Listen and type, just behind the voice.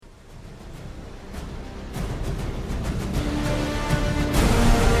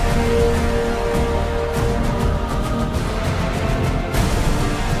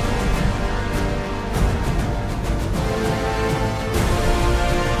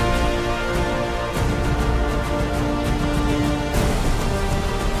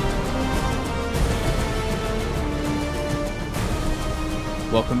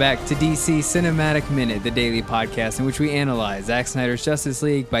Welcome back to DC Cinematic Minute, the daily podcast in which we analyze Zack Snyder's Justice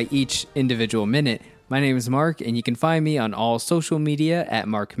League by each individual minute. My name is Mark, and you can find me on all social media at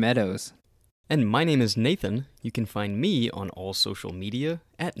Mark Meadows. And my name is Nathan. You can find me on all social media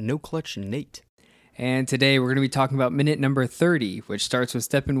at NoClutchNate. And today we're going to be talking about minute number 30, which starts with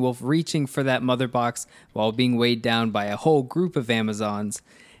Steppenwolf reaching for that mother box while being weighed down by a whole group of Amazons.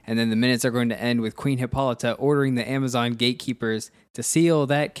 And then the minutes are going to end with Queen Hippolyta ordering the Amazon gatekeepers to seal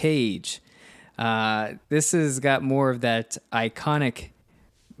that cage. This has got more of that iconic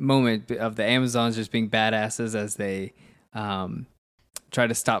moment of the Amazons just being badasses as they try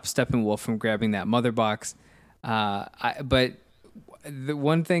to stop Steppenwolf from grabbing that mother box. But the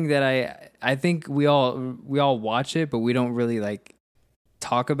one thing that I think we all watch it, but we don't really like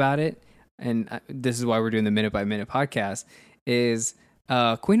talk about it. And this is why we're doing the minute by minute podcast is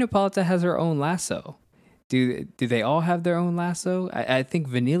Queen Hippolyta has her own lasso. Do they all have their own lasso? I think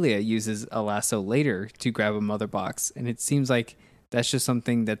Vanilla uses a lasso later to grab a mother box, and it seems like that's just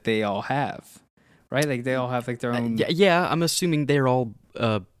something that they all have, right? Like they all have like their own. Yeah, I'm assuming they're all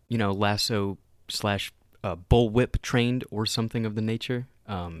lasso slash bullwhip trained or something of the nature.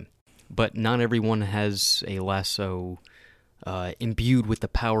 But not everyone has a lasso imbued with the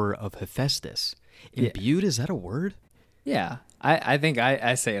power of Hephaestus. Imbued, is that a word? Yeah, I think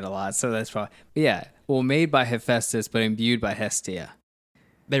I say it a lot, so that's probably... Yeah, well, made by Hephaestus, but imbued by Hestia.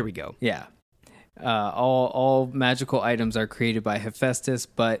 There we go. Yeah. All magical items are created by Hephaestus,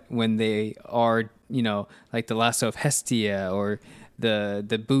 but when they are, like the lasso of Hestia or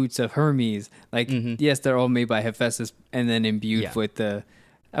the boots of Hermes, yes, they're all made by Hephaestus and then imbued with the...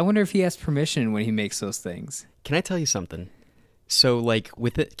 I wonder if he has permission when he makes those things. Can I tell you something? So,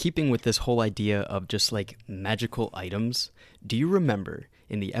 with it, keeping with this whole idea of just, magical items, do you remember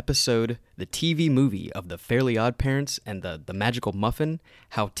in the episode, the TV movie of the Fairly Odd Parents and the Magical Muffin,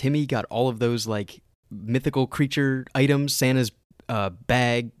 how Timmy got all of those, mythical creature items, Santa's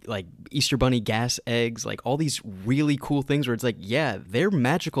bag, Easter Bunny gas eggs, all these really cool things where it's they're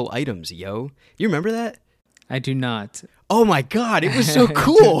magical items, yo. You remember that? I do not. Oh my God, it was so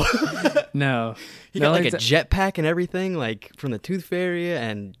cool. No. He got a jetpack and everything, from the Tooth Fairy,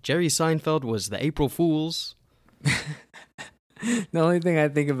 and Jerry Seinfeld was the April Fools. The only thing I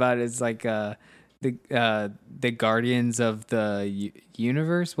think about is the Guardians of the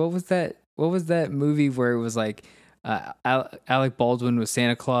Universe. What was that? What was that movie where it was Alec Baldwin was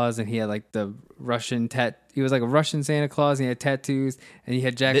Santa Claus and he had the Russian he was like a Russian Santa Claus and he had tattoos and he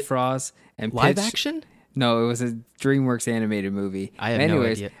had Jack Frost and live action. No, it was a DreamWorks animated movie. I have no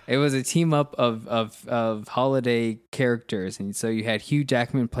idea. It was a team up of holiday characters, and so you had Hugh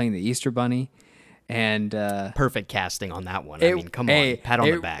Jackman playing the Easter Bunny, and perfect casting on that one. Come on, pat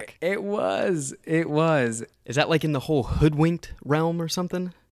on the back. It was. Is that in the whole hoodwinked realm or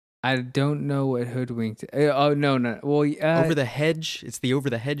something? I don't know what hoodwinked. Oh no. Well, Over the Hedge. It's the Over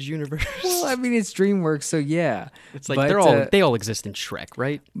the Hedge universe. Well, it's DreamWorks, so yeah. It's they all exist in Shrek,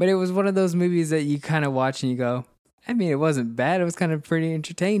 right? But it was one of those movies that you kind of watch and you go, it wasn't bad. It was kind of pretty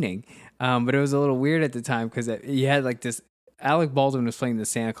entertaining. But it was a little weird at the time because you had this. Alec Baldwin was playing the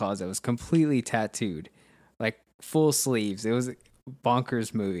Santa Claus that was completely tattooed, full sleeves. It was a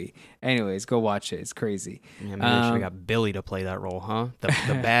bonkers movie. Anyways, go watch it. It's crazy. Yeah, maybe they should have got Billy to play that role, huh?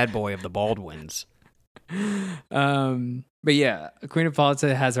 The bad boy of the Baldwins. But yeah, Queen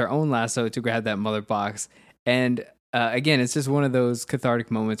Hippolyta has her own lasso to grab that mother box. And again, it's just one of those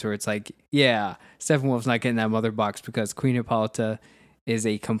cathartic moments where it's Steppenwolf's not getting that mother box because Queen Hippolyta is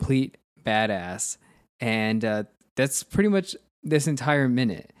a complete badass. And that's pretty much this entire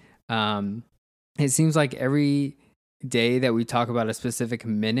minute. It seems like every day that we talk about a specific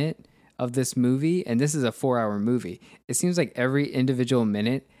minute of this movie, and this is a 4-hour movie, it seems like every individual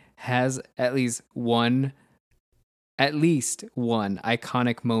minute has at least one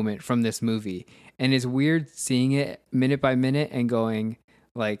iconic moment from this movie. And it's weird seeing it minute by minute and going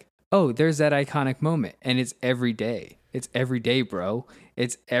oh, there's that iconic moment. And it's every day. It's every day, bro.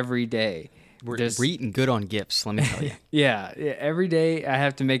 It's every day. We're eating good on gifts, let me tell you. Yeah, every day I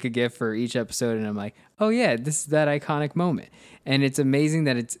have to make a gift for each episode, and I'm like, oh yeah, this is that iconic moment. And it's amazing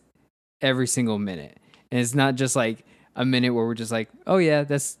that it's every single minute. And it's not just a minute where we're just oh yeah,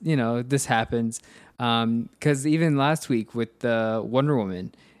 that's, this happens. Because even last week with the Wonder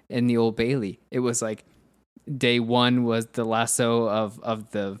Woman in the Old Bailey, it was day one was the lasso of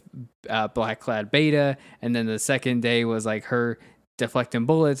the Black Clad Beta, and then the second day was her deflecting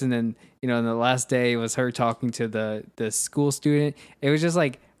bullets, and then and the last day was her talking to the school student. It was just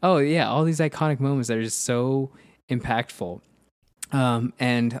oh yeah, all these iconic moments that are just so impactful.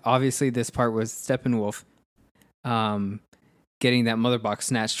 And obviously this part was Steppenwolf getting that mother box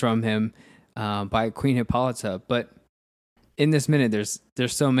snatched from him by Queen Hippolyta. But in this minute,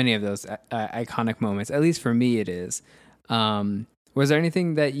 there's so many of those iconic moments. At least for me, it is. Was there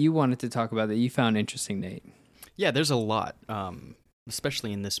anything that you wanted to talk about that you found interesting, Nate? Yeah, there's a lot,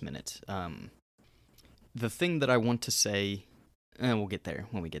 especially in this minute. The thing that I want to say, we'll get there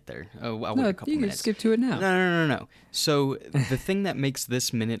when we get there. I'll wait a couple minutes. Skip to it now. No. So the thing that makes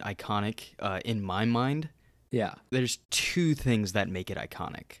this minute iconic, in my mind, there's two things that make it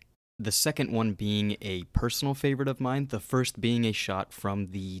iconic. The second one being a personal favorite of mine. The first being a shot from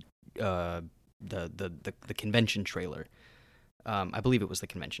the convention trailer. I believe it was the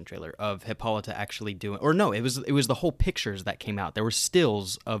convention trailer of Hippolyta actually doing, or no, it was the whole pictures that came out. There were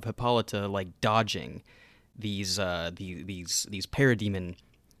stills of Hippolyta like dodging these parademon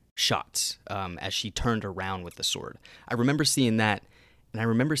shots as she turned around with the sword. I remember seeing that, and I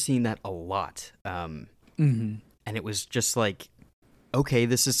remember seeing that a lot. And it was just like, okay,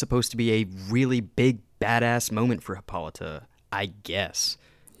 this is supposed to be a really big badass moment for Hippolyta, I guess.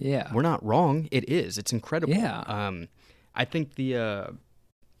 Yeah, we're not wrong. It is. It's incredible. Yeah. I think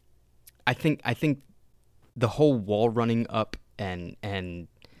I think the whole wall running up and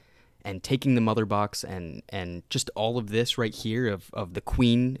taking the mother box and just all of this right here of the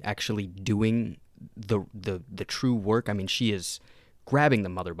queen actually doing the true work. I mean, she is grabbing the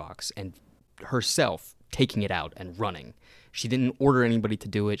mother box and herself taking it out and running. She didn't order anybody to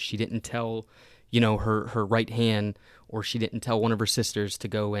do it. She didn't tell, her right hand, or she didn't tell one of her sisters to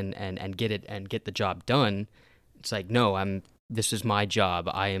go and get it and get the job done. It's like, no, this is my job.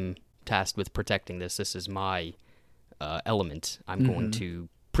 I am tasked with protecting this. This is my element. I'm going to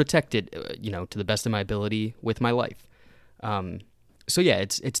protect it, to the best of my ability with my life. So yeah,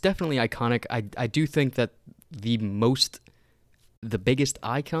 it's definitely iconic. I do think that the biggest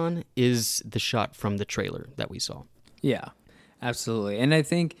icon is the shot from the trailer that we saw. Yeah, absolutely. And I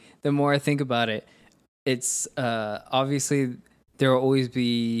think the more I think about it, it's obviously there will always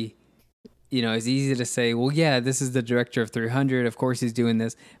be, it's easy to say, well, yeah, this is the director of 300. Of course he's doing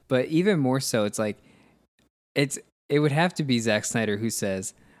this. But even more so, it's like, it would have to be Zack Snyder who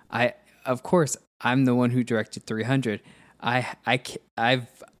says, of course, I'm the one who directed 300. I've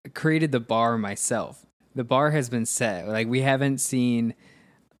created the bar myself. The bar has been set. Like, we haven't seen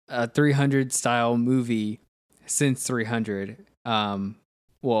a 300 style movie since 300.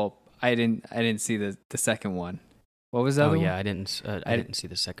 Well, I didn't see the second one. What was that? Oh yeah, I didn't see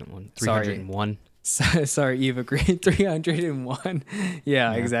the second one. 301. Sorry, Eve agreed. 301.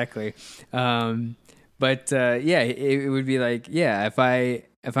 Yeah, exactly. But it would be like, yeah, if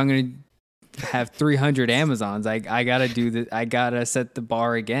I'm gonna have 300 Amazons, I gotta I gotta set the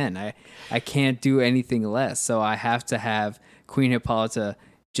bar again. I can't do anything less. So I have to have Queen Hippolyta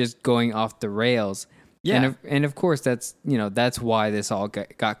just going off the rails. Yeah, and of course that's why this all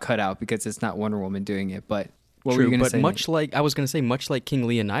got cut out, because it's not Wonder Woman doing it. But what were you gonna say? Much like King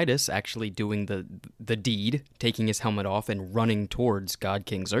Leonidas actually doing the deed, taking his helmet off and running towards God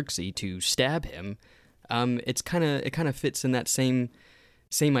King Xerxes to stab him. It kind of fits in that same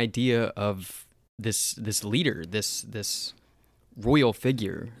idea of this leader, this royal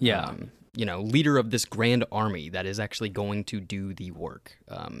figure. Yeah. Leader of this grand army that is actually going to do the work,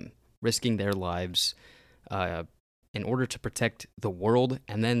 risking their lives in order to protect the world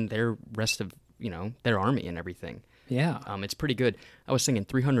and then their rest of their army and everything. Yeah. It's pretty good. I was thinking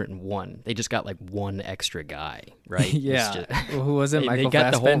 301. They just got like one extra guy, right? Yeah. Who was it? Michael Fassbender?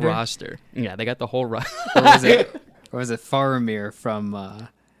 They got the whole roster. Yeah, they got the whole roster. Or was it Faramir from... I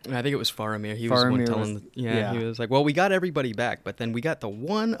think it was Faramir. He was the one telling... He was like, well, we got everybody back, but then we got the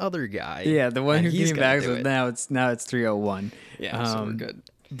one other guy. Yeah, the one who came back. So now it's 301. Yeah, so we're good.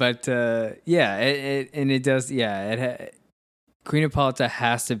 But it does... Yeah, Queen Hippolyta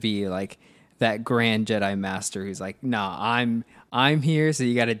has to be like that grand Jedi master who's like, nah, I'm here, so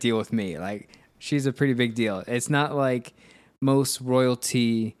you got to deal with me. Like, she's a pretty big deal. It's not like most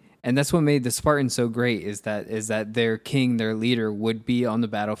royalty, and that's what made the Spartans so great, is that their king, their leader, would be on the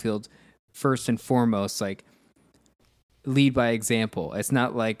battlefield first and foremost, like, lead by example. It's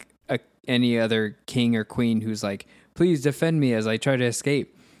not like any other king or queen who's like, please defend me as I try to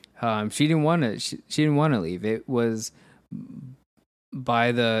escape. She didn't want to. She didn't want to leave. It was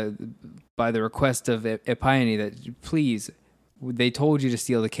by the request of Epione that, please, they told you to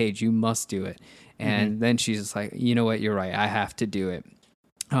steal the cage, you must do it. And then she's just like, you know what, you're right, I have to do it.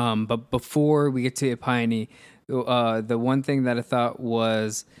 But before we get to Epione, the one thing that I thought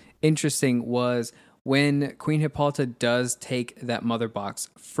was interesting was when Queen Hippolyta does take that mother box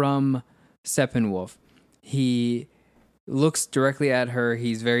from Steppenwolf, he looks directly at her,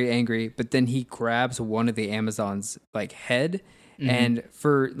 he's very angry, but then he grabs one of the Amazons' like head And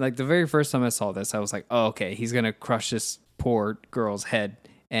for like the very first time I saw this, I was like, oh, okay, he's going to crush this poor girl's head.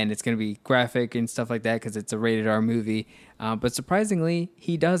 And it's going to be graphic and stuff like that because it's a rated R movie. But surprisingly,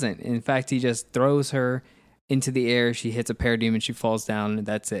 he doesn't. In fact, he just throws her into the air. She hits a parademon. She falls down, and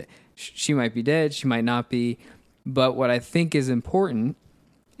that's it. She might be dead. She might not be. But what I think is important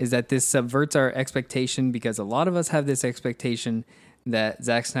is that this subverts our expectation, because a lot of us have this expectation that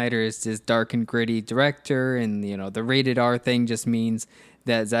Zack Snyder is this dark and gritty director, and the rated R thing just means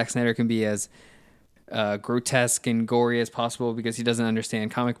that Zack Snyder can be as grotesque and gory as possible because he doesn't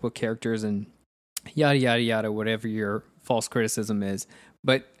understand comic book characters and yada yada yada, whatever your false criticism is.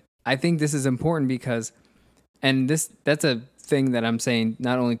 But I think this is important because, and that's a thing that I'm saying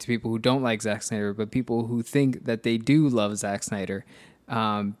not only to people who don't like Zack Snyder, but people who think that they do love Zack Snyder,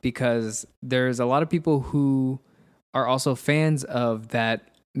 because there's a lot of people who are also fans of that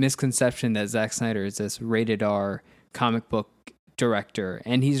misconception that Zack Snyder is this rated R comic book director,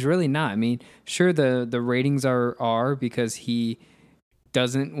 and he's really not. I mean, sure, the ratings are R because he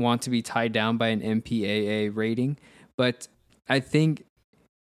doesn't want to be tied down by an MPAA rating, but I think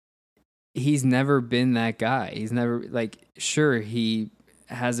he's never been that guy. He's never, like, sure, he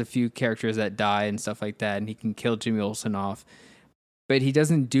has a few characters that die and stuff like that, and he can kill Jimmy Olsen off, but he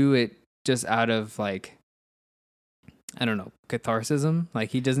doesn't do it just out of, like, I don't know, catharsis. Like,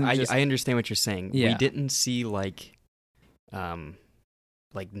 he doesn't I understand what you're saying. Yeah. We didn't see like Namek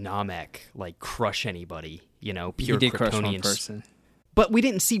like crush anybody, pure he did crush one Kryptonians. person. But we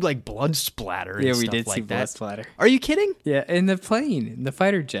didn't see like blood splatter and Yeah, stuff we did like see that. blood splatter. Are you kidding? Yeah, in the plane, in the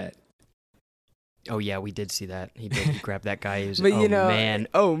fighter jet. Oh yeah, we did see that. He did grab that guy. He was, But,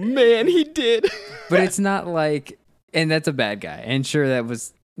 oh man, he did. But it's not like, and that's a bad guy. And sure, that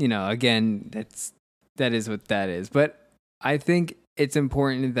was, again, that is what that is. But I think it's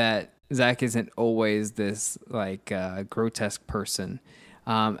important that Zach isn't always this like grotesque person.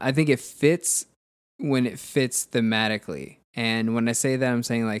 I think it fits when it fits thematically. And when I say that, I'm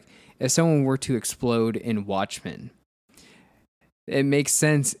saying, like, if someone were to explode in Watchmen, it makes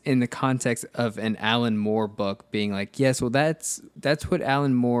sense in the context of an Alan Moore book being like, yes, well, that's what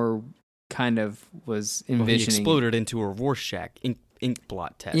Alan Moore kind of was envisioning. Well, he exploded into a Rorschach ink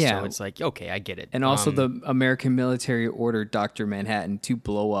blot test. Yeah. So it's like, okay, I get it. And also the American military ordered Dr. Manhattan to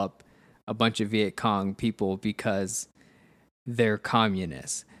blow up a bunch of Viet Cong people because they're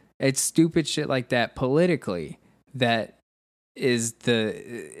communists. It's stupid shit like that politically that is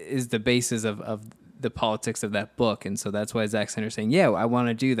the basis of the politics of that book. And so that's why Zack Snyder's saying, yeah, I want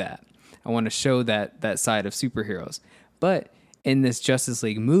to do that. I want to show that side of superheroes. But in this Justice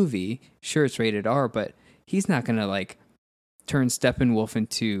League movie, sure, it's rated R, but he's not going to like turn Steppenwolf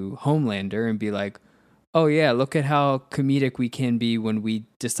into Homelander and be like, oh yeah, look at how comedic we can be when we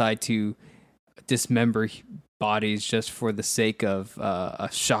decide to dismember bodies just for the sake of a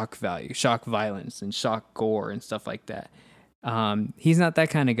shock value, shock violence, and shock gore and stuff like that. He's not that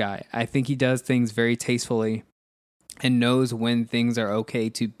kind of guy. I think he does things very tastefully and knows when things are okay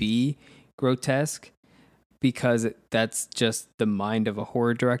to be grotesque, because that's just the mind of a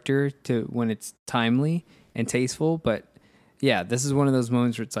horror director to when it's timely and tasteful. But yeah, this is one of those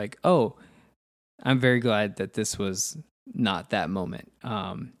moments where it's like, oh, I'm very glad that this was not that moment.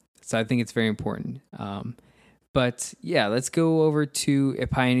 So I think it's very important. But yeah, let's go over to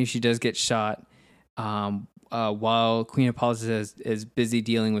Epione. She does get shot while Queen Hippolyta is busy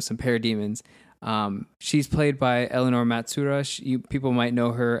dealing with some parademons. She's played by Eleanor Matsuura. People might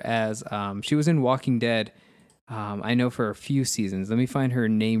know her as she was in Walking Dead. I know for a few seasons. Let me find her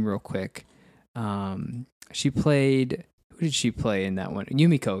name real quick. She played... Who did she play in that one?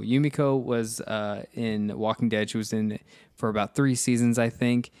 Yumiko. Yumiko was in Walking Dead. She was in for about 3 seasons, I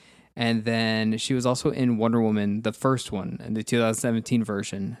think. And then she was also in Wonder Woman, the first one, in the 2017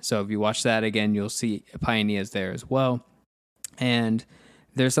 version. So if you watch that again, you'll see Pioneers there as well. And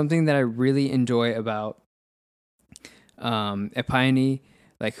there's something that I really enjoy about Epione,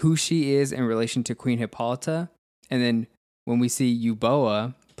 like who she is in relation to Queen Hippolyta. And then when we see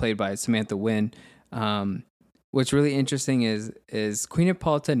Euboa, played by Samantha Wynn, what's really interesting is Queen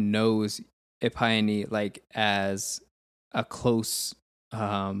Hippolyta knows Epione like as a close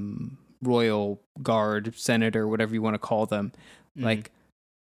royal guard, senator, whatever you want to call them, like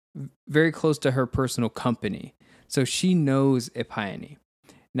very close to her personal company. So she knows Epione.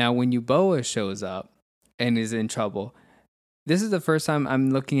 Now, when Euboa shows up and is in trouble, this is the first time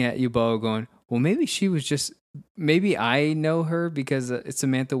I'm looking at Euboa going, well, maybe I know her because it's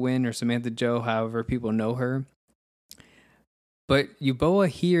Samantha Wynn or Samantha Joe, however people know her. But Euboa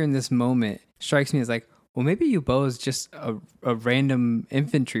here in this moment strikes me as like, well, maybe Euboa is just a random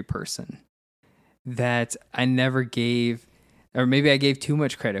infantry person that I never gave or maybe I gave too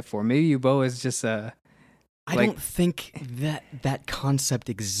much credit for. Maybe Yubo is just a. I don't think that concept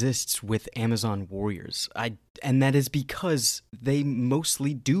exists with Amazon warriors. And that is because they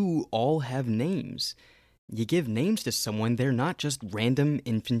mostly do all have names. You give names to someone, they're not just random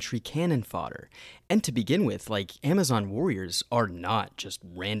infantry cannon fodder. And to begin with, like, Amazon warriors are not just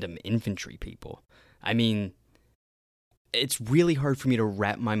random infantry people. I mean, it's really hard for me to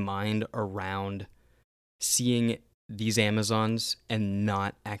wrap my mind around seeing these Amazons and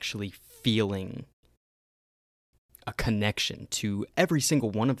not actually feeling a connection to every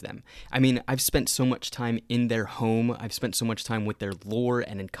single one of them. I mean, I've spent so much time in their home, I've spent so much time with their lore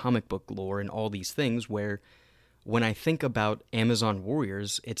and in comic book lore and all these things where when I think about Amazon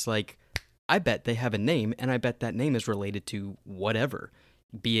warriors, it's like, I bet they have a name, and I bet that name is related to whatever,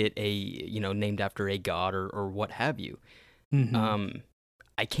 be it named after a god or what have you. Mm-hmm.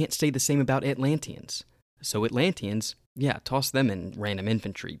 I can't say the same about Atlanteans. So Atlanteans, yeah, toss them in random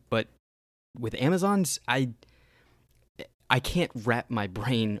infantry. But with Amazons, I can't wrap my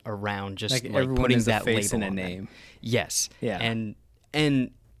brain around just like putting is that a face label in a on name. That. Yes. Yeah.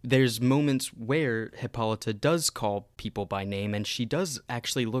 And there's moments where Hippolyta does call people by name, and she does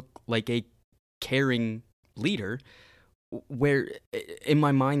actually look like a caring leader, where in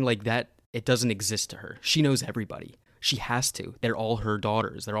my mind, like, that, it doesn't exist to her. She knows everybody. She has to. They're all her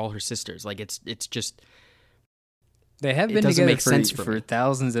daughters. They're all her sisters. Like, it's just... They have been together for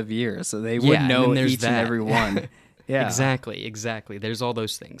thousands of years, so they would know each and every one. Yeah, exactly. There's all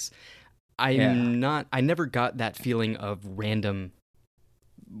those things. I never got that feeling of random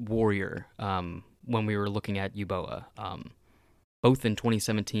warrior when we were looking at Euboea, both in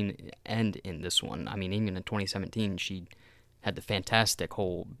 2017 and in this one. I mean, even in 2017, she had the fantastic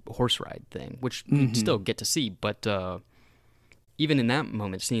whole horse ride thing, which you still get to see. But even in that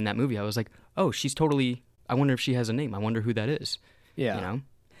moment, seeing that movie, I was like, oh, she's totally... I wonder if she has a name. I wonder who that is. Yeah. You know?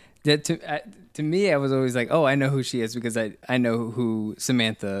 That to me, I was always like, oh, I know who she is because I know who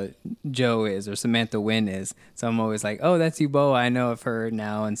Samantha Joe is or Samantha Wynn is. So I'm always like, oh, that's Euboea. I know of her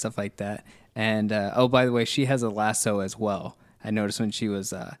now and stuff like that. And, oh, by the way, she has a lasso as well. I noticed when she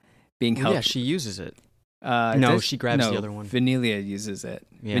was being helped. Yeah, she uses it. She grabs the other one. Vanilla uses it.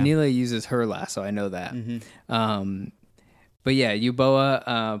 Yeah. Vanilla uses her lasso. I know that. Mm-hmm. But yeah,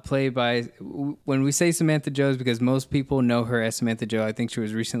 Euboea, played by, when we say Samantha Joe, because most people know her as Samantha Joe. I think she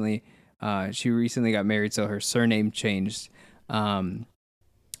recently got married, so her surname changed, I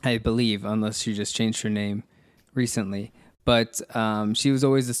believe, unless she just changed her name recently. But she was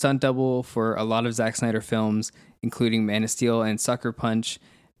always the stunt double for a lot of Zack Snyder films, including Man of Steel and Sucker Punch.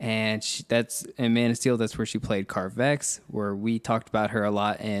 And that's in Man of Steel, that's where she played Carvex, where we talked about her a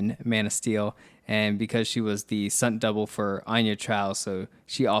lot in Man of Steel. And because she was the stunt double for Anya Trow, so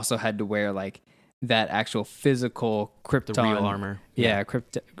she also had to wear like that actual physical Krypton, the real armor. Yeah,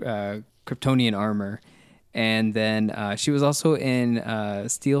 Kryptonian armor. And then she was also in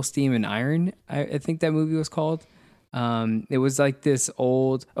Steel, Steam, and Iron. I think that movie was called. It was like this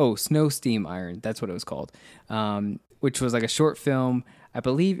old Snow, Steam, Iron. That's what it was called. Which was like a short film, I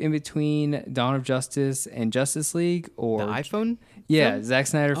believe, in between Dawn of Justice and Justice League, or the iPhone. Yeah, film? Zack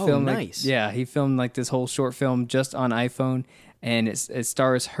Snyder filmed. Nice. He filmed like this whole short film just on iPhone, and it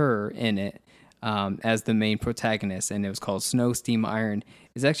stars her in it as the main protagonist, and it was called Snow, Steam, Iron.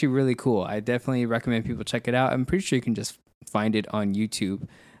 It's actually really cool. I definitely recommend people check it out. I'm pretty sure you can just find it on YouTube.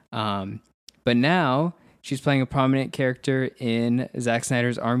 But now she's playing a prominent character in Zack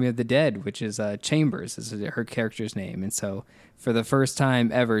Snyder's Army of the Dead, which is Chambers. This is her character's name, and so for the first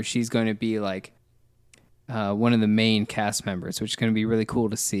time ever, she's going to be like one of the main cast members, which is going to be really cool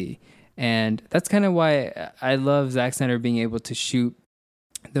to see. And that's kind of why I love Zack Snyder being able to shoot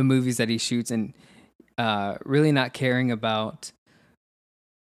the movies that he shoots and really not caring about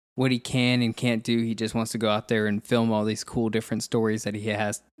what he can and can't do. He just wants to go out there and film all these cool different stories that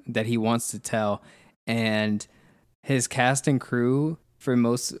he wants to tell. And his cast and crew, for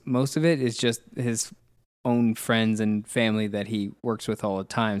most of it, is just his own friends and family that he works with all the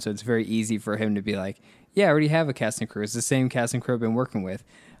time. So it's very easy for him to be like, yeah, I already have a cast and crew. It's the same cast and crew I've been working with.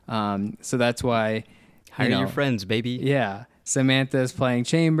 So that's why... Hire your friends, baby. Yeah. Samantha is playing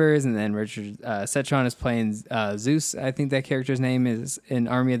Chambers, and then Richard Cetron is playing Zeus. I think that character's name is in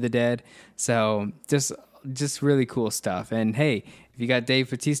Army of the Dead. So just really cool stuff. And hey, if you got Dave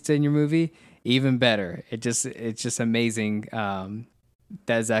Bautista in your movie, even better. It's just amazing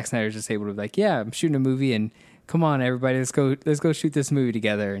that Zack Snyder's just able to be like, yeah, I'm shooting a movie, and come on, everybody, let's go shoot this movie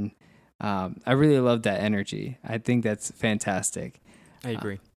together. And I really love that energy. I think that's fantastic. I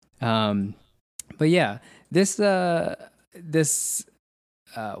agree. But yeah, this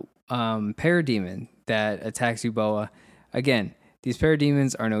parademon that attacks Euboea, again, these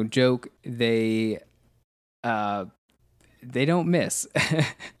parademons are no joke. They don't miss.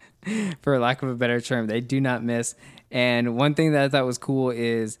 For lack of a better term, they do not miss. And one thing that I thought was cool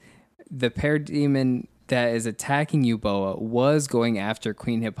is the parademon that is attacking Euboa was going after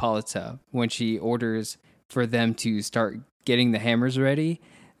Queen Hippolyta when she orders for them to start getting the hammers ready.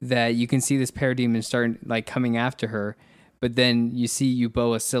 That you can see this parademon starting like coming after her, but then you see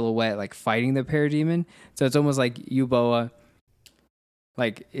Euboa's silhouette like fighting the parademon. So it's almost like Euboa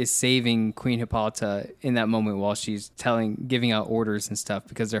like is saving Queen Hippolyta in that moment while she's giving out orders and stuff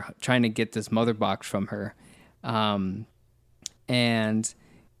because they're trying to get this mother box from her. And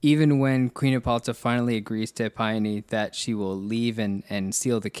even when Queen Hippolyta finally agrees to Hippione that she will leave and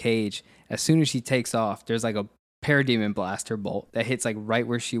seal the cage, as soon as she takes off, there's like a parademon blaster bolt that hits like right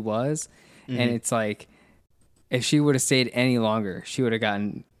where she was. Mm-hmm. And it's like, if she would have stayed any longer, she would have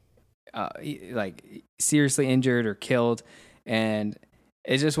gotten like seriously injured or killed. And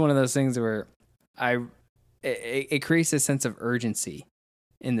it's just one of those things where it creates a sense of urgency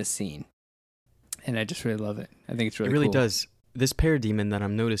in the scene. And I just really love it. I think it's really cool. It really does. This parademon that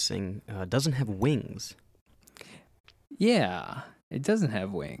I'm noticing doesn't have wings. Yeah, it doesn't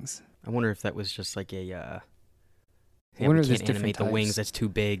have wings. I wonder if that was just like a... I wonder we if can't animate the wings. That's too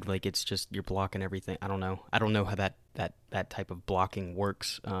big. Like it's just you're blocking everything. I don't know. I don't know how that type of blocking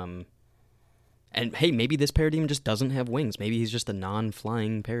works. And hey, maybe this parademon just doesn't have wings. Maybe he's just a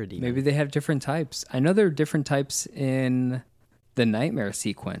non-flying parademon. Maybe they have different types. I know there are different types in the nightmare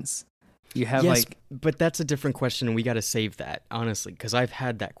sequence. You have but that's a different question, and we got to save that honestly because I've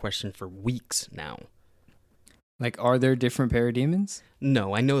had that question for weeks now. Like, are there different parademons?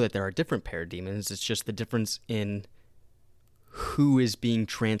 No, I know that there are different parademons. It's just the difference in who is being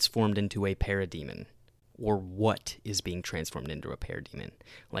transformed into a parademon or what is being transformed into a parademon.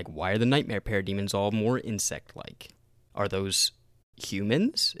 Like, why are the nightmare parademons all more insect-like? Are those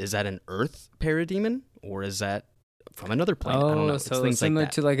humans? Is that an earth parademon? Or is that from another planet? I don't know. So it's similar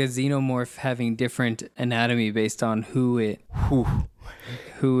to like a xenomorph having different anatomy based on who it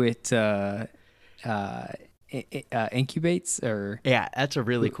incubates, or that's a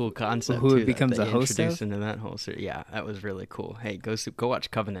really cool concept. Who it becomes a host of. Into that whole series. Yeah, that was really cool. Hey, go watch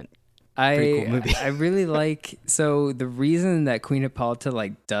Covenant. Pretty cool movie. I really like. So the reason that Queen Hippolyta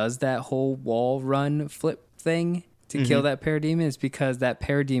like does that whole wall run flip thing to kill that parademon is because that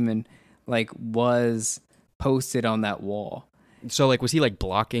parademon like was posted on that wall. So like, was he like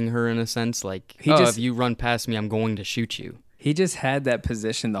blocking her in a sense? Like, if you run past me, I'm going to shoot you. He just had that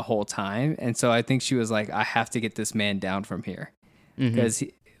position the whole time. And so I think she was like, I have to get this man down from here. Because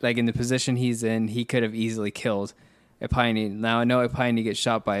like in the position he's in, he could have easily killed Hippione. Now I know Hippione gets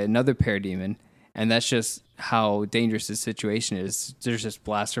shot by another parademon, and that's just how dangerous the situation is. There's just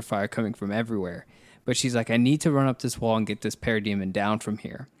blaster fire coming from everywhere. But she's like, I need to run up this wall and get this parademon down from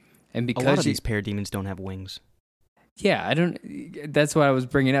here. And because a lot of these parademons don't have wings. Yeah, that's what I was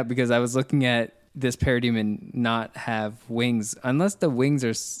bringing up because I was looking at this parademon not have wings, unless the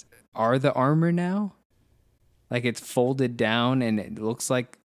wings are the armor now. Like it's folded down and it looks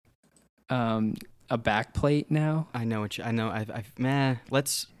like a back plate now. I know.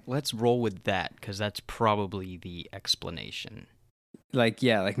 Let's roll with that because that's probably the explanation. Like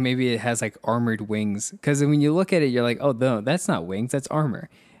maybe it has like armored wings because when you look at it, you're like, oh no, that's not wings, that's armor.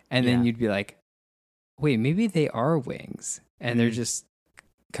 And then you'd be like, wait, maybe they are wings and they're just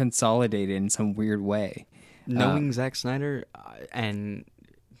consolidated in some weird way. Knowing Zack Snyder and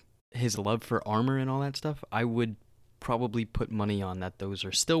his love for armor and all that stuff, I would probably put money on that those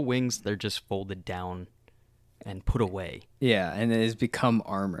are still wings. They're just folded down and put away. Yeah, and it has become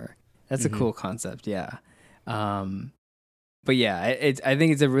armor. That's a cool concept, yeah. But yeah, I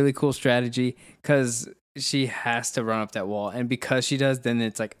think it's a really cool strategy because she has to run up that wall, and because she does, then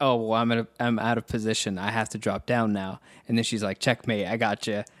it's like, oh well, I'm out of position. I have to drop down now, and then she's like, checkmate, I got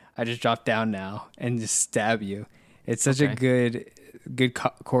you. I just drop down now and just stab you. It's such a good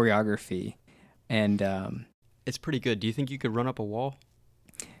choreography, and it's pretty good. Do you think you could run up a wall?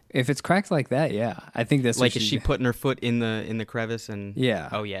 If it's cracked like that, yeah, I think that's like. Is she putting her foot in the crevice and? Yeah.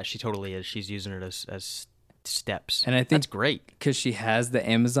 Oh yeah, she totally is. She's using it as steps, and I think that's great because she has the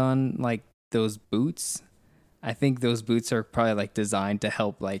Amazon like those boots. I think those boots are probably like designed to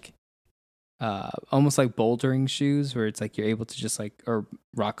help like almost like bouldering shoes where it's like you're able to just like, or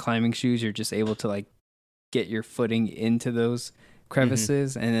rock climbing shoes, you're just able to like get your footing into those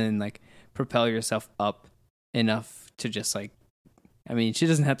crevices and then like propel yourself up enough to just like, I mean, she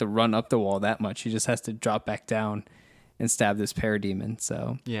doesn't have to run up the wall that much. She just has to drop back down and stab this parademon.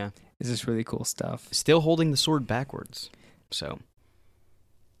 So yeah, it's just really cool stuff. Still holding the sword backwards. So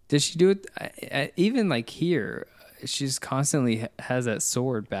did she do it? Even like here, she's constantly has that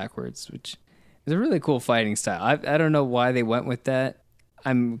sword backwards, which is a really cool fighting style. I don't know why they went with that.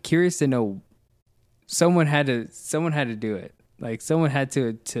 I'm curious to know. Someone had to do it. Like someone had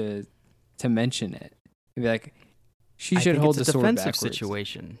to mention it. Be like, she should hold the sword backwards. It's a defensive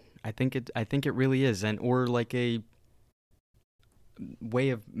situation. I think it really is, or like a way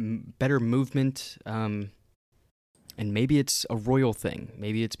of better movement. And maybe it's a royal thing.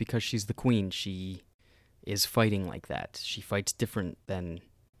 Maybe it's because she's the queen. She is fighting like that. She fights different than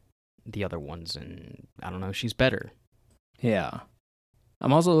the other ones, and I don't know. She's better. Yeah.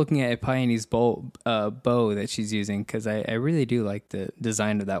 I'm also looking at Paini's bow that she's using because I really do like the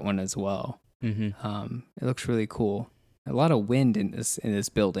design of that one as well. Mm-hmm. It looks really cool. A lot of wind in this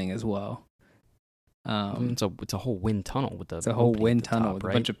building as well. It's a whole wind tunnel with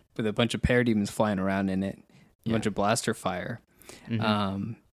a bunch of parademons flying around in it. A bunch of blaster fire.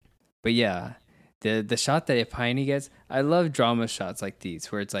 Mm-hmm. But yeah, the shot that Paini gets, I love drama shots like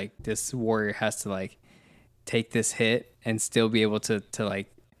these where it's like this warrior has to like take this hit and still be able to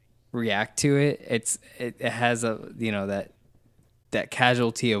like react to it. It has a that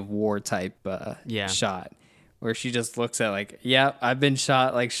casualty of war type shot where she just looks at like, yeah, I've been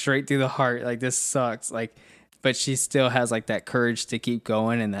shot like straight through the heart, like this sucks, like, but she still has like that courage to keep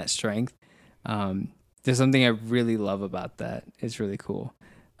going and that strength. There's something I really love about that. It's really cool.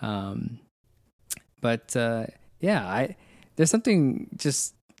 There's something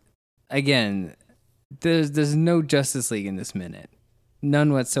just, again, there's no Justice League in this minute,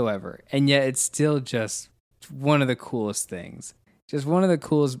 none whatsoever, and yet it's still just one of the coolest things, just one of the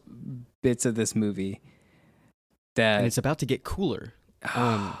coolest bits of this movie. And it's about to get cooler.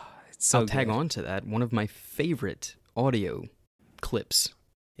 I'll tag on to that. One of my favorite audio clips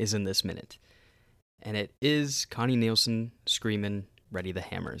is in this minute, and it is Connie Nielsen screaming, "Ready the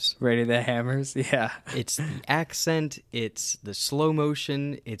hammers." Ready the hammers, yeah. It's the accent, it's the slow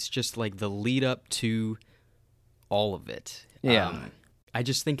motion, it's just like the lead up to all of it. Yeah. I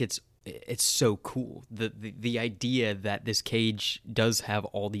just think it's so cool. The idea that this cage does have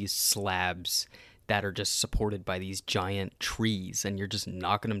all these slabs that are just supported by these giant trees and you're just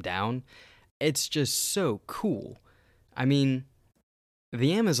knocking them down. It's just so cool. I mean,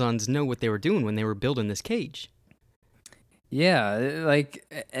 the Amazons know what they were doing when they were building this cage. Yeah, like,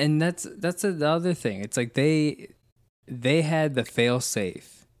 and that's the other thing. It's like they had the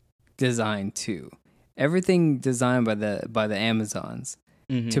fail-safe design too. Everything designed by the Amazons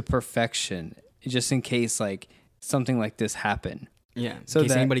to perfection, just in case like something like this happened. Yeah, so in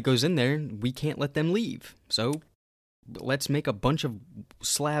case anybody goes in there, we can't let them leave. So let's make a bunch of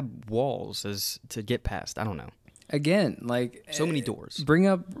slab walls to get past. I don't know. Again, like so many doors. Bring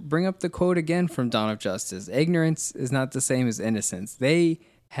up the quote again from Dawn of Justice. Ignorance is not the same as innocence. They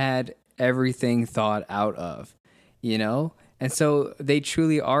had everything thought out of, and so they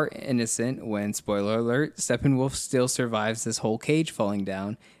truly are innocent when, spoiler alert, Steppenwolf still survives this whole cage falling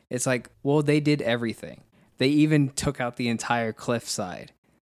down. It's like, well, they did everything. They even took out the entire cliffside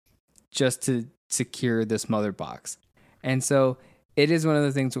just to secure this mother box. And so it is one of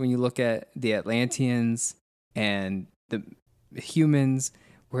the things when you look at the Atlanteans and the humans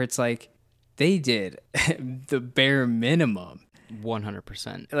where it's like they did the bare minimum. 100%.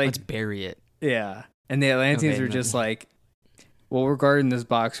 Like, let's bury it. Yeah. And the Atlanteans were just like, well, we're guarding this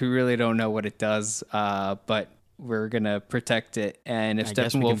box. We really don't know what it does, but we're going to protect it. And if I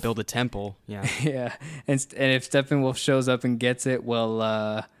guess we can build a temple. Yeah. Yeah. And if Steppenwolf shows up and gets it,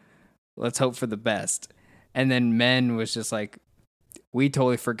 well, let's hope for the best. And then Men was just like, we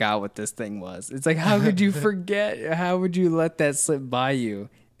totally forgot what this thing was. It's like, how could you forget? How would you let that slip by you?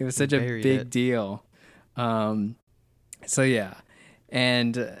 It was such a big deal. So yeah.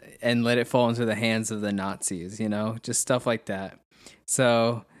 And let it fall into the hands of the Nazis, just stuff like that.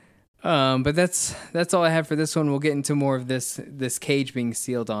 So, but that's all I have for this one. We'll get into more of this cage being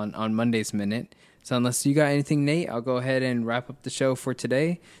sealed on Monday's Minute. So unless you got anything, Nate, I'll go ahead and wrap up the show for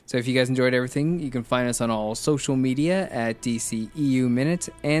today. So if you guys enjoyed everything, you can find us on all social media at DCEU Minute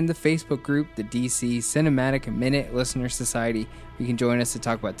and the Facebook group, the DC Cinematic Minute Listener Society. You can join us to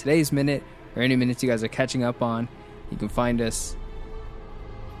talk about today's minute or any minutes you guys are catching up on. You can find us.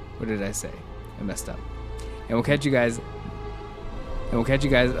 What did I say? I messed up. And we'll catch you guys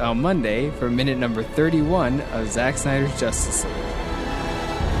on Monday for minute number 31 of Zack Snyder's Justice League.